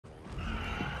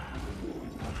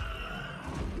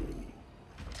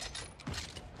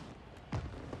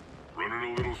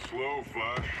slow,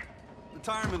 Flash?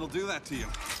 Retirement will do that to you.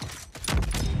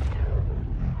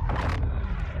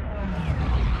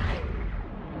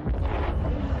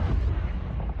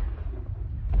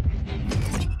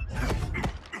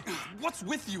 What's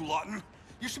with you, Lawton?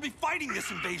 You should be fighting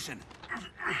this invasion.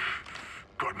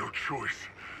 Got no choice.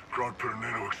 Grodd put a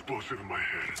nano-explosive in my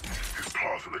head. His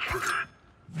paws on the trigger.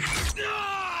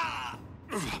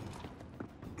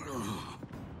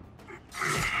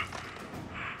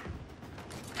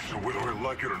 So whether I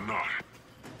like it or not,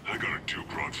 I gotta do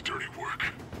Grodd's dirty work.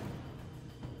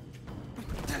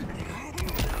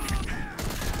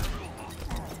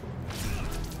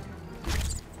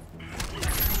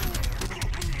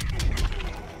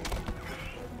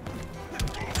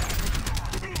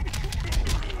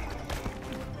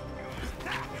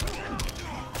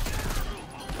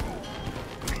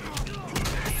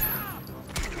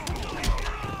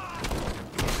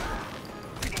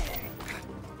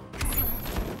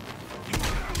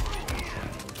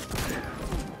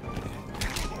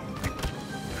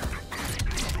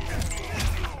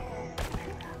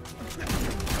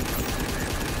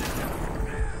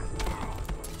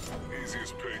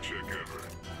 Easiest paycheck ever.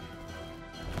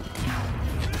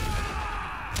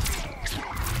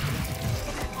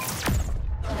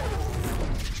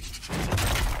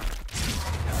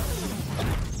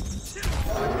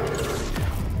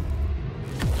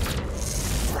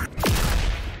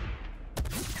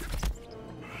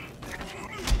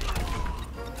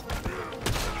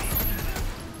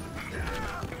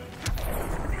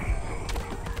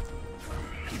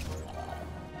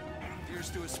 Here's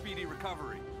to a speedy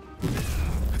recovery.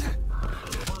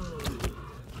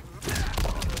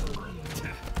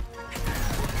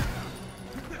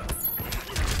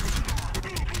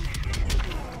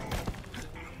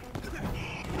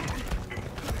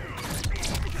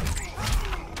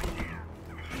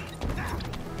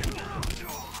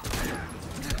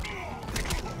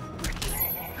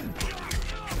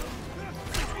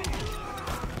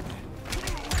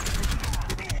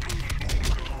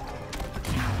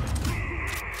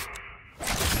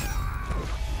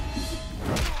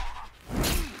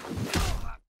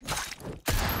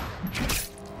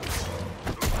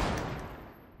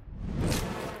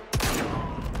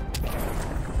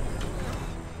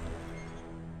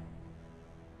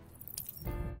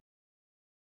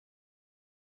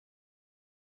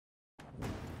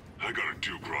 I gotta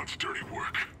do Grodd's dirty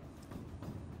work.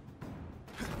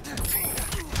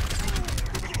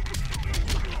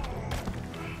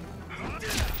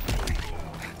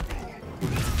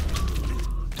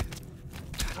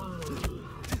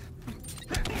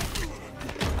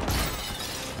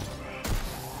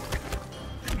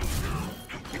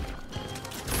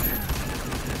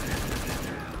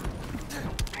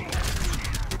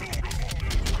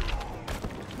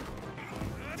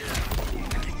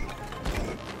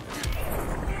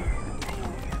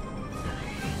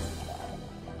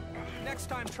 Next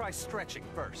time, try stretching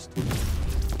first.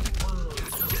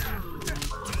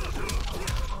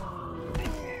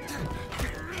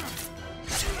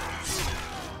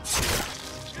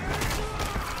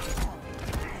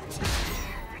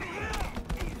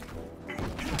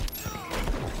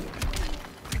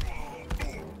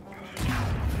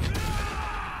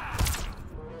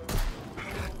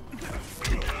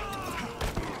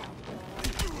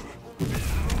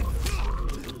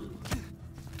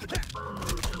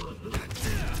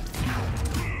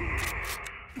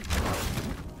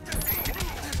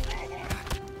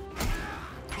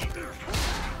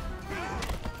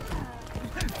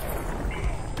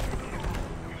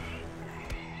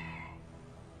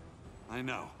 I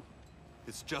know.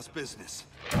 It's just business.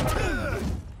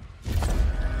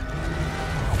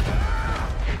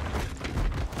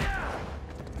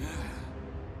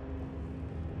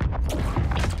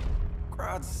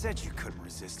 Grodd said you couldn't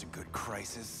resist a good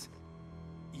crisis.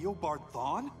 Eobard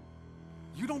Thawne?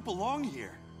 You don't belong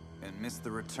here. And miss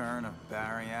the return of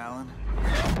Barry Allen?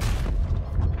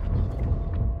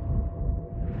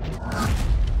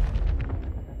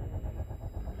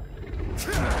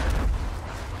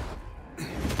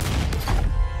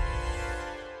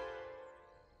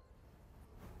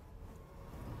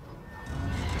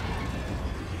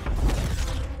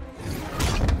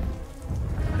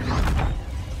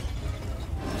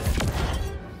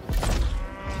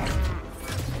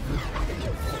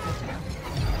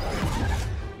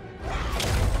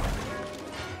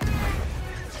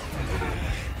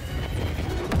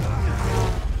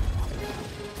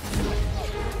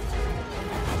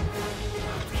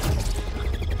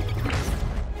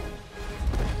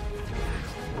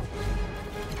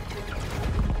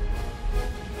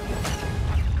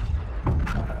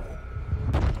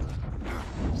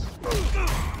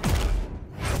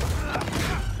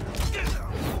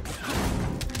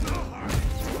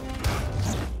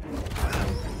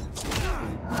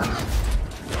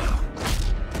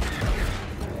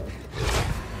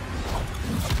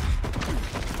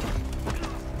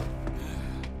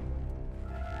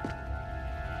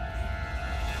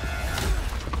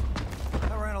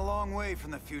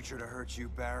 future to hurt you,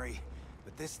 Barry.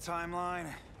 But this timeline,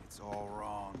 it's all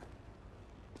wrong.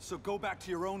 So go back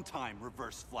to your own time,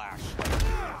 Reverse Flash.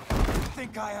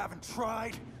 Think I haven't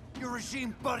tried? Your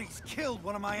regime buddies killed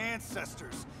one of my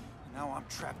ancestors. Now I'm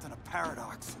trapped in a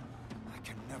paradox. I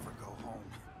can never go home.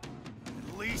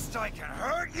 At least I can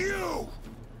hurt you!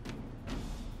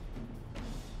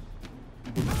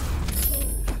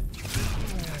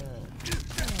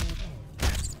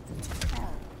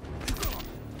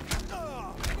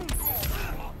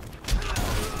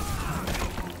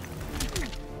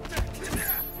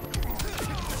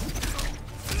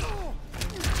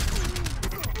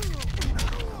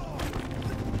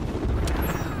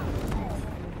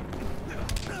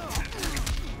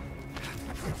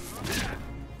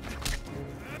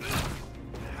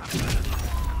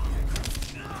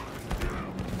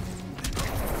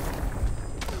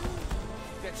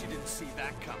 Bet you didn't see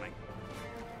that coming.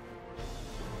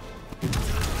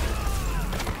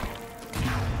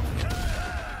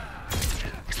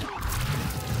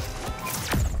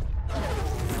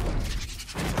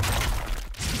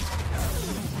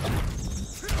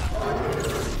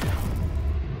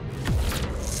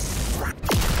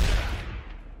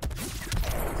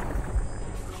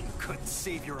 You couldn't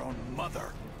save your own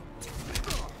mother.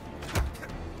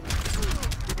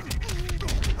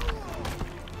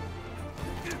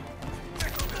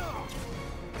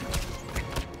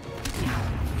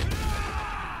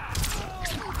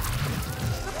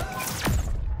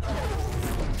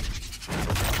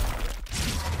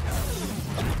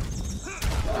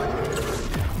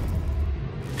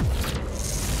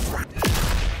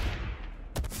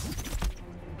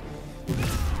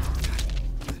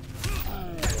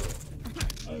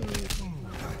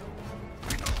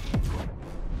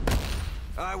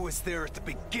 I was there at the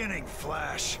beginning,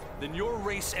 Flash. Then your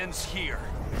race ends here.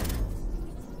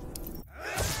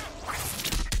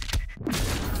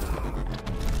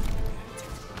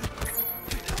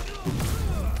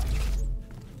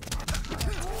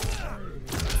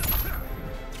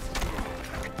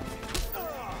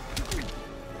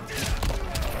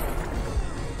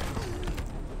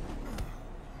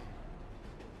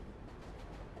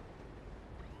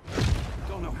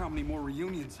 Don't know how many more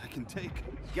reunions I can take.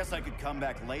 Guess I could come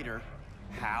back later.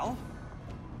 Hal?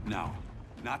 No,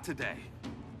 not today.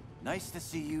 Nice to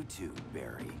see you too,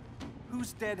 Barry.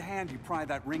 Whose dead hand you pry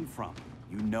that ring from?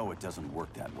 You know it doesn't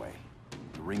work that way.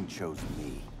 The ring chose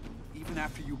me. Even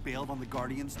after you bailed on the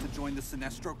Guardians to join the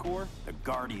Sinestro Corps? The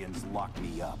Guardians locked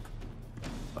me up.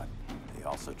 But they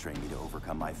also trained me to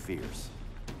overcome my fears.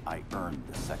 I earned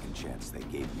the second chance they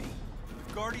gave me.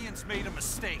 Guardians made a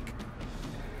mistake.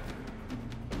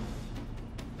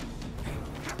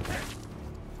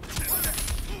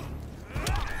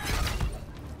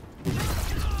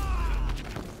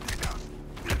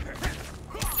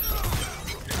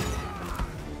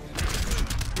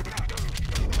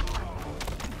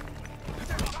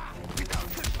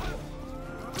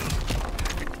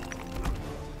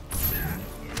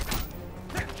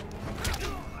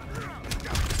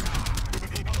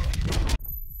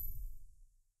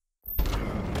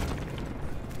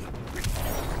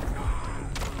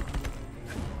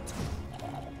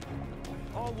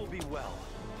 All will be well.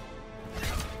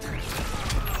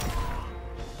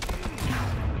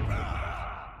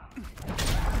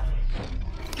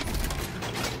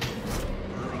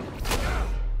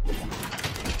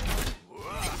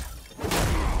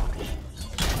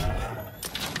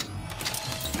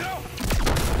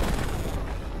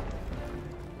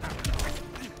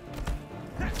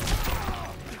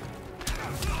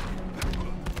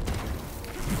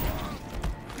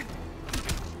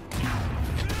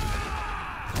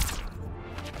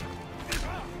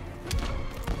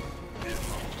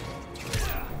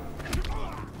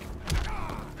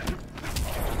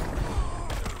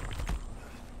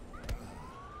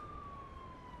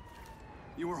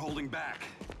 You were holding back,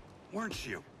 weren't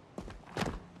you?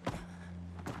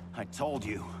 I told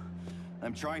you.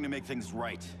 I'm trying to make things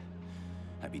right.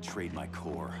 I betrayed my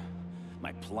core,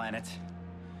 my planet,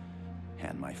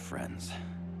 and my friends.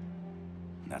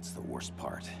 That's the worst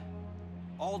part.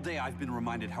 All day I've been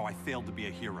reminded how I failed to be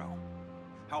a hero.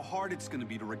 How hard it's gonna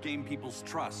be to regain people's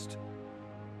trust.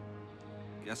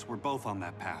 Guess we're both on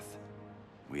that path.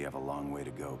 We have a long way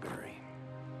to go, Barry.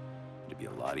 It'd be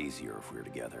a lot easier if we were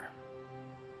together.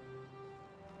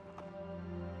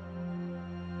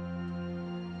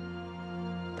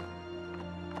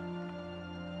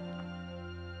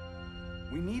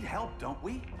 We need help, don't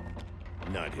we?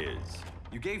 Not his.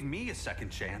 You gave me a second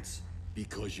chance.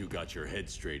 Because you got your head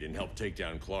straight and helped take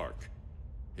down Clark.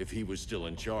 If he was still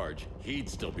in charge, he'd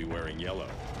still be wearing yellow.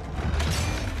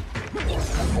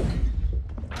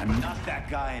 I'm not that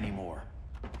guy anymore.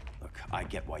 Look, I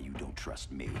get why you don't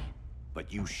trust me,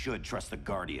 but you should trust the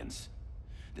Guardians.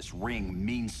 This ring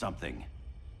means something.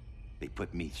 They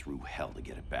put me through hell to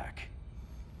get it back.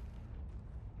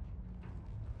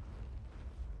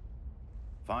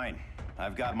 Fine,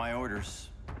 I've got my orders.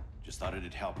 Just thought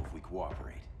it'd help if we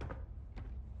cooperate.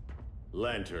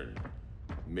 Lantern.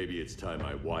 Maybe it's time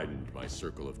I widened my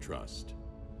circle of trust.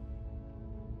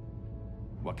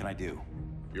 What can I do?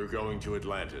 You're going to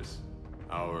Atlantis.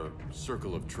 Our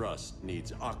circle of trust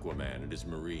needs Aquaman and his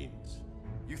Marines.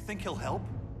 You think he'll help?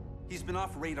 He's been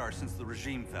off radar since the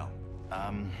regime fell.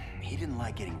 He didn't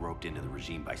like getting roped into the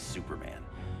regime by Superman.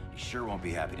 He sure won't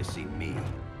be happy to see me.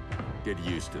 Get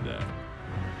used to that.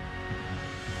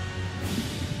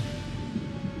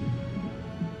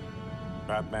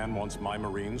 Batman wants my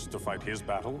Marines to fight his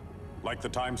battle? Like the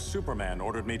time Superman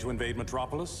ordered me to invade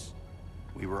Metropolis?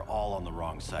 We were all on the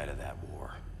wrong side of that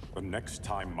war. The next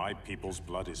time my people's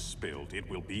blood is spilled, it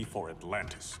will be for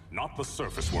Atlantis, not the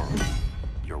surface world.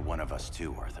 You're one of us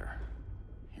too, Arthur.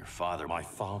 Your father... My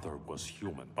father was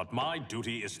human, but my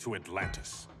duty is to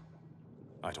Atlantis.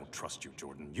 I don't trust you,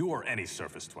 Jordan. You or any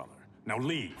surface dweller. Now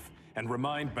leave, and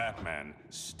remind Batman,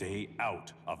 stay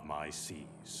out of my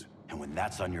seas. And when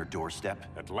that's on your doorstep...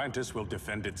 Atlantis will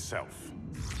defend itself.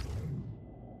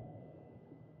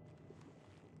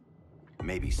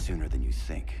 Maybe sooner than you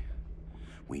think.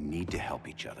 We need to help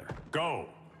each other. Go!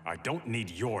 I don't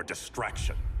need your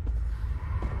distraction.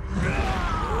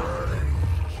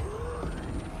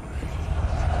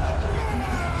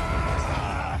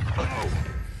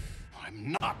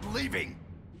 I'm not leaving!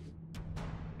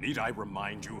 Need I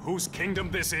remind you whose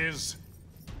kingdom this is?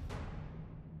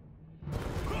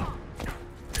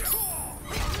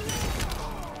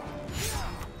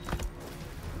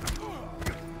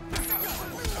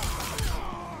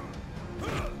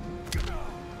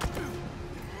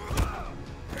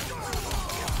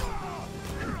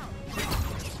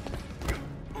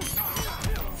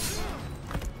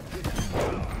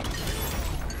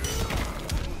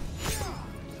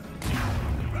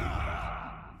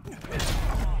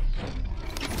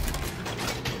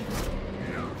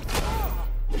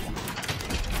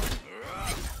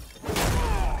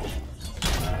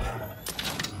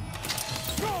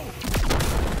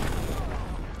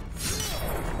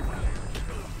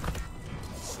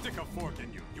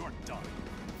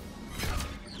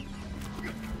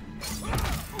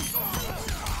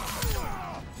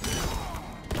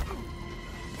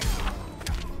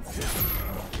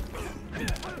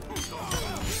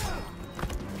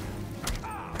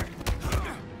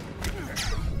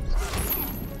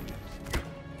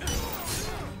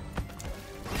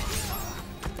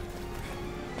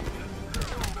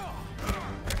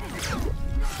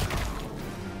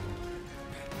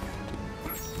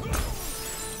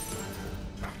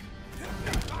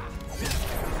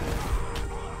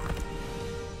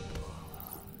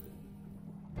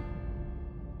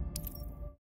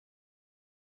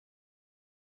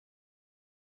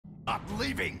 Not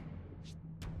leaving!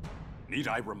 Need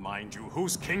I remind you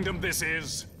whose kingdom this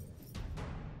is?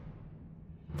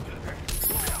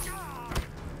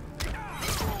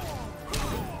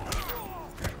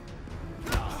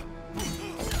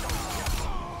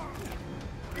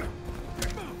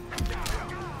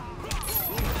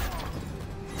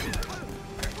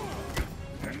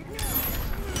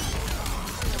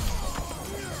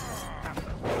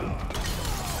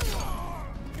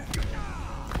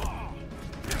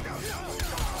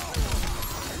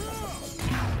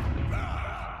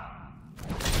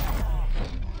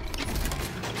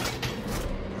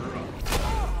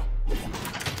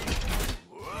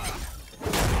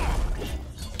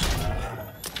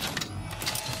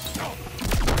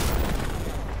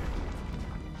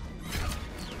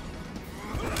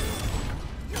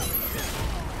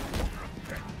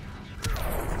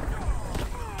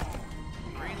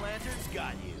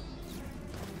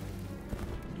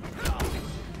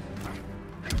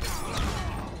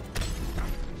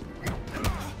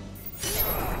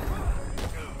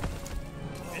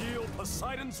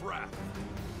 Poseidon's wrath.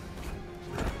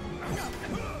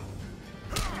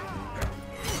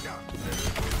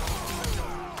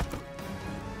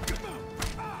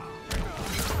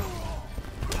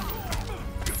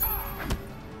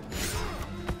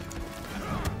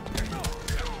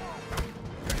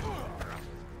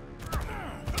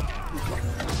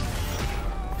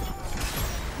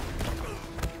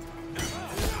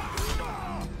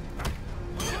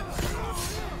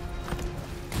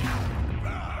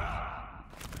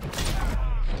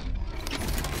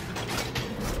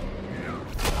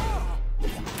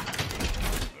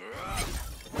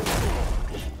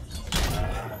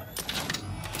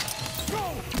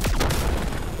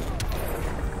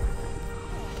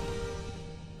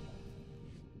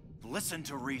 Listen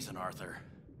to reason, Arthur.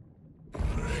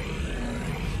 I'm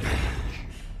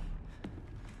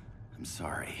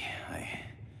sorry.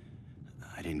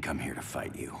 I didn't come here to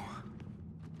fight you.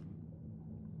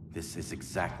 This is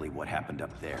exactly what happened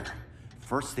up there.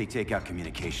 First they take out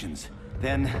communications,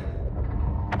 then...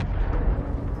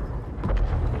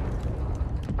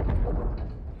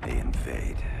 they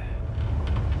invade.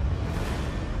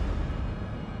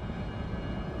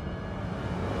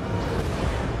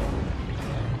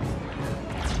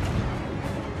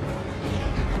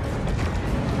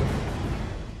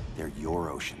 They're your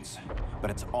oceans,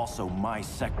 but it's also my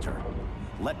sector.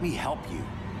 Let me help you.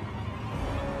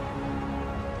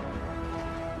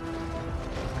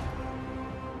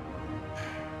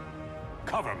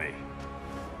 Cover me.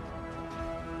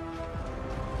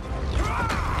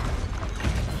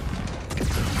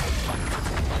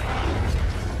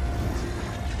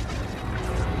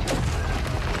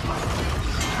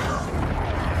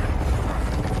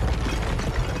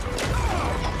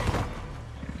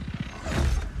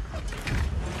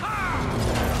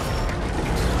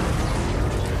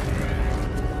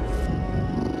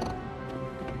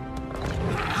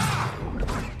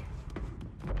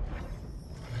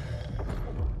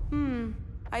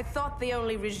 I thought the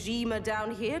only regimer down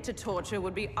here to torture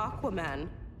would be Aquaman.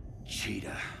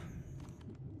 Cheetah.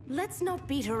 Let's not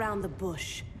beat around the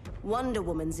bush. Wonder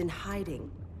Woman's in hiding.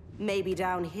 Maybe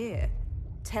down here.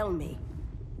 Tell me,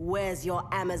 where's your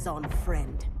Amazon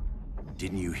friend?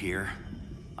 Didn't you hear?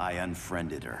 I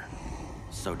unfriended her.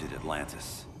 So did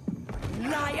Atlantis.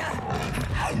 Liar!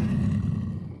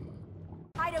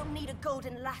 I don't need a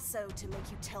golden lasso to make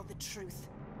you tell the truth.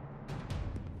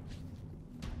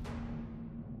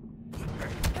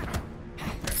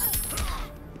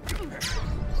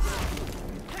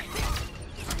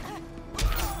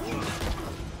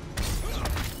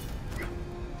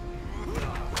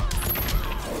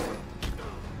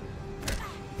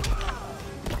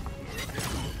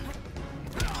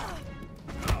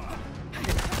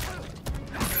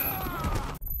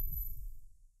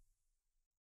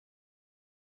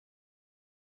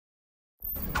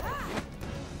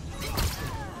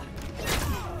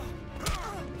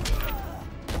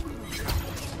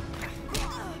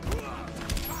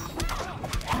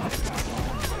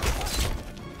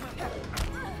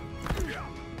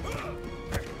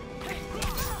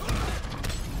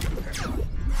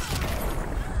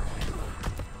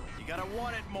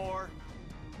 Want it more.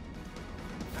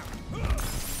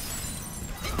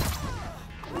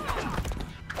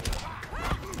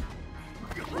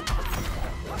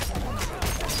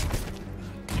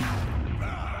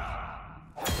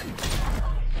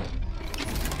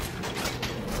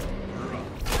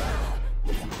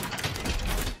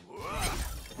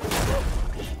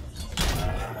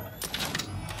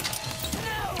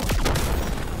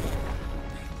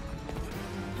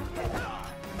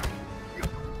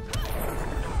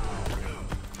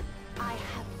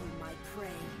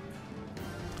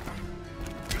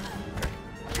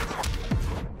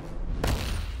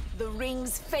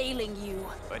 Ring's failing you.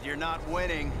 But you're not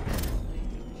winning.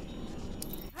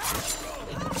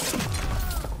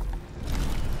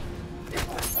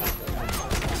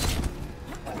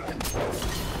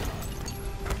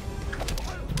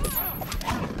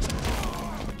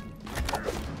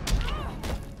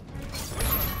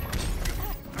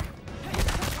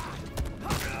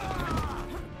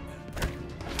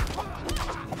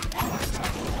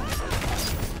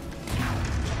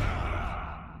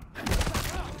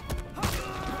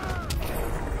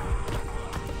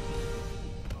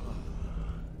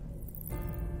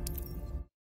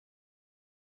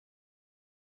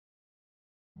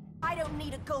 I don't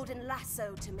need a golden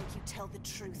lasso to make you tell the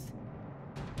truth.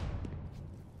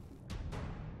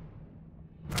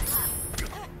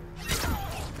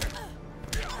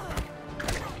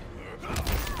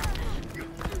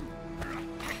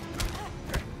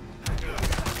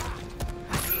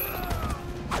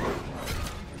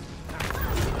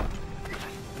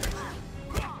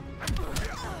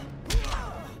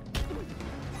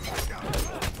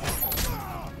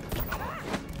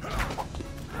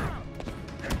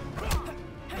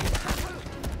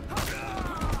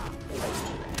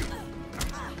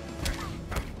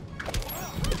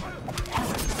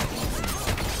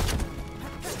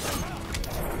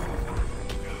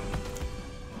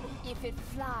 If it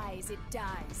flies, it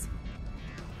dies.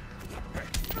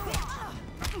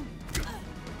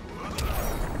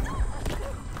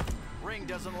 Ring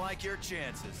doesn't like your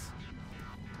chances.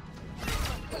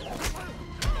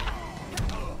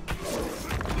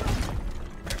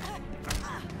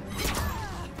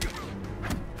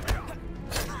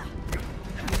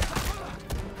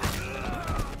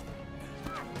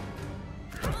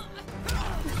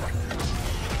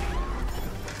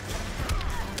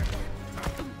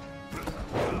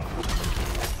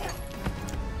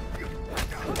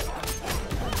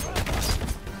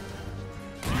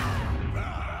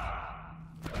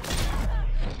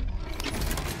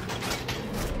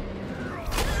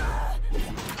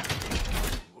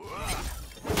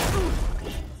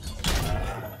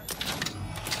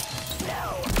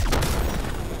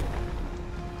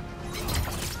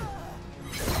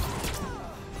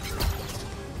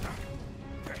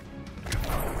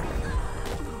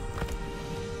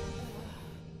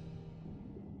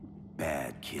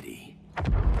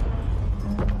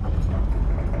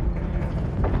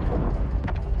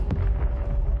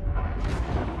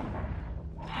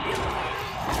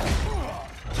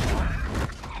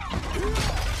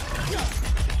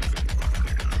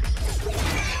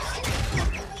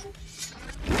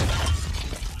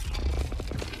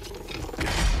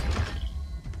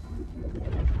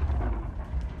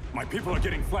 My people are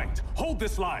getting flanked. Hold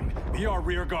this line. Be our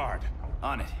rear guard.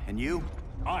 On it. And you?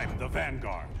 I'm the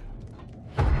vanguard.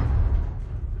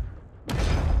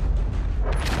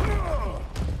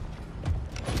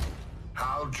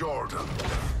 Hal Jordan,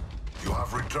 you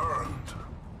have returned.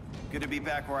 Good to be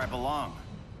back where I belong.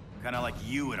 Kinda like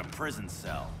you in a prison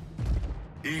cell.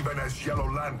 Even as Yellow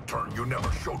Lantern, you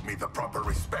never showed me the proper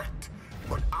respect.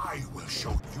 But I will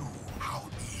show you how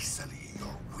easily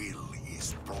your will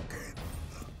is broken.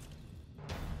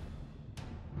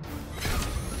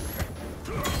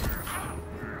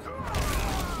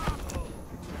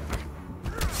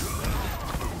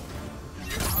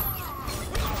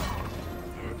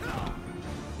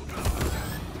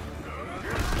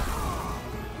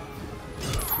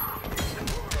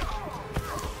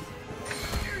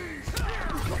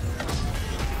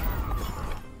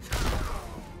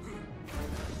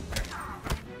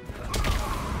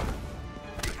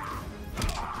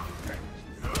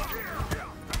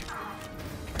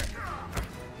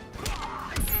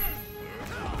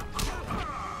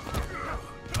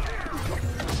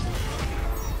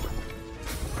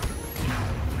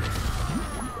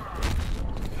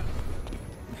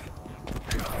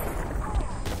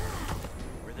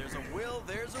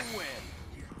 There's a win.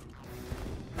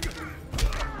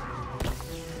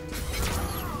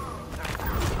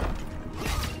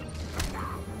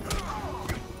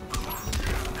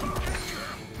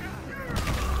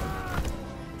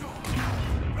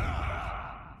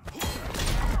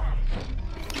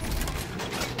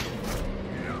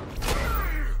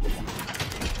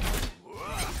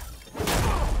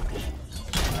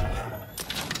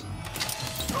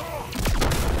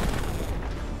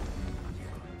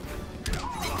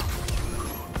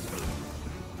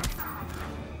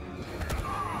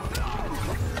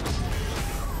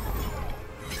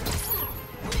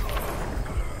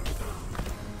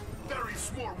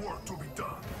 More work to be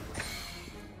done.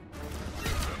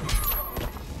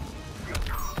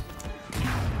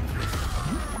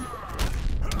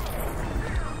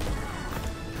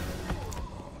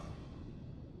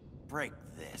 Break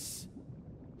this.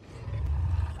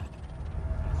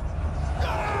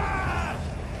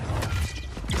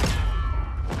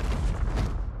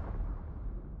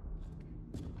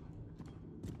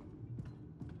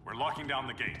 We're locking down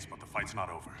the gates, but the fight's not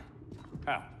over.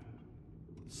 Hal.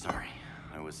 Sorry,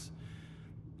 I was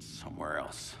somewhere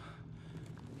else.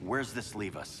 Where's this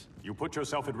leave us? You put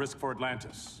yourself at risk for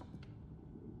Atlantis.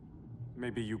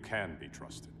 Maybe you can be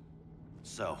trusted.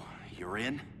 So, you're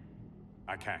in?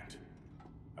 I can't.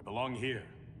 I belong here,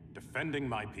 defending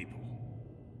my people.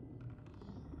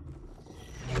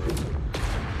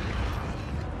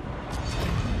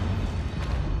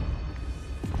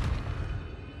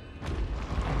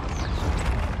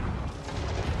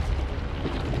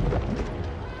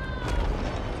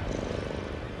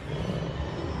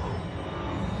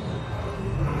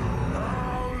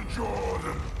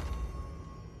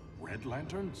 Red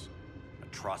Lanterns?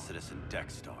 Atrocitus and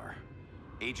Dexstar.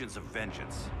 Agents of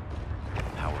Vengeance.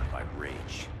 Powered by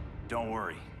rage. Don't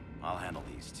worry, I'll handle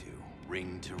these two,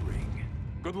 ring to ring.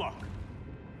 Good luck.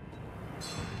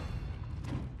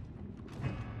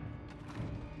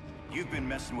 You've been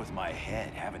messing with my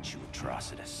head, haven't you,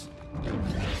 Atrocitus?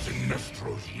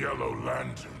 Sinestro's Yellow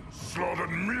Lanterns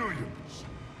slaughtered millions,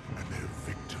 and their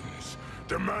victims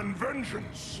demand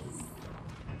vengeance.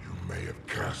 You may have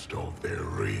cast off their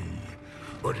ring,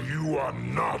 but you are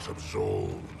not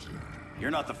absolved. You're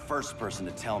not the first person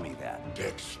to tell me that.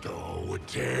 Dexter would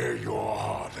tear your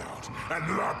heart out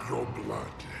and lap your blood.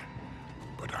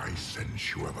 But I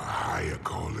sense you have a higher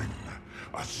calling.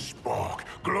 A spark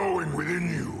glowing within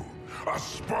you. A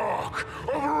spark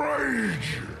of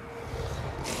rage!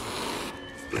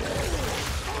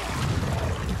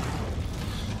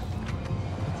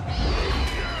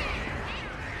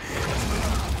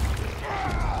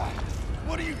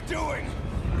 What are you doing?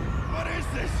 What is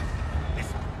this?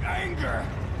 It's anger!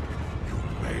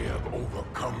 You may have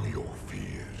overcome your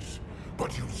fears,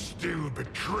 but you still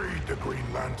betrayed the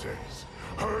Green Lanterns,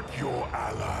 hurt your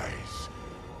allies.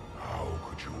 How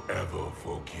could you ever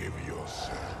forgive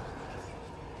yourself?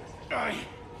 I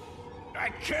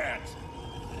can't!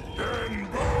 Then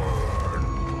burn!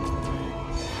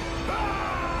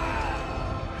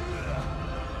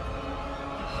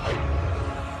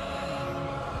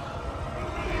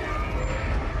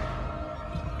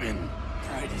 In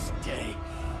brightest day,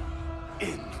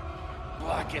 in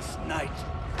blackest night.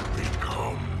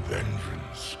 Become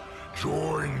vengeance.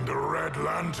 Join the Red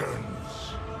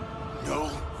Lanterns. No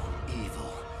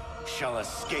evil shall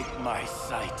escape my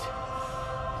sight.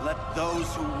 Let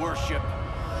those who worship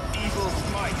evil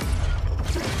smite.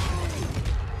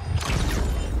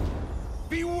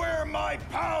 Beware my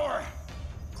power!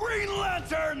 Green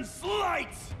Lantern's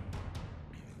light!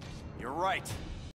 You're right.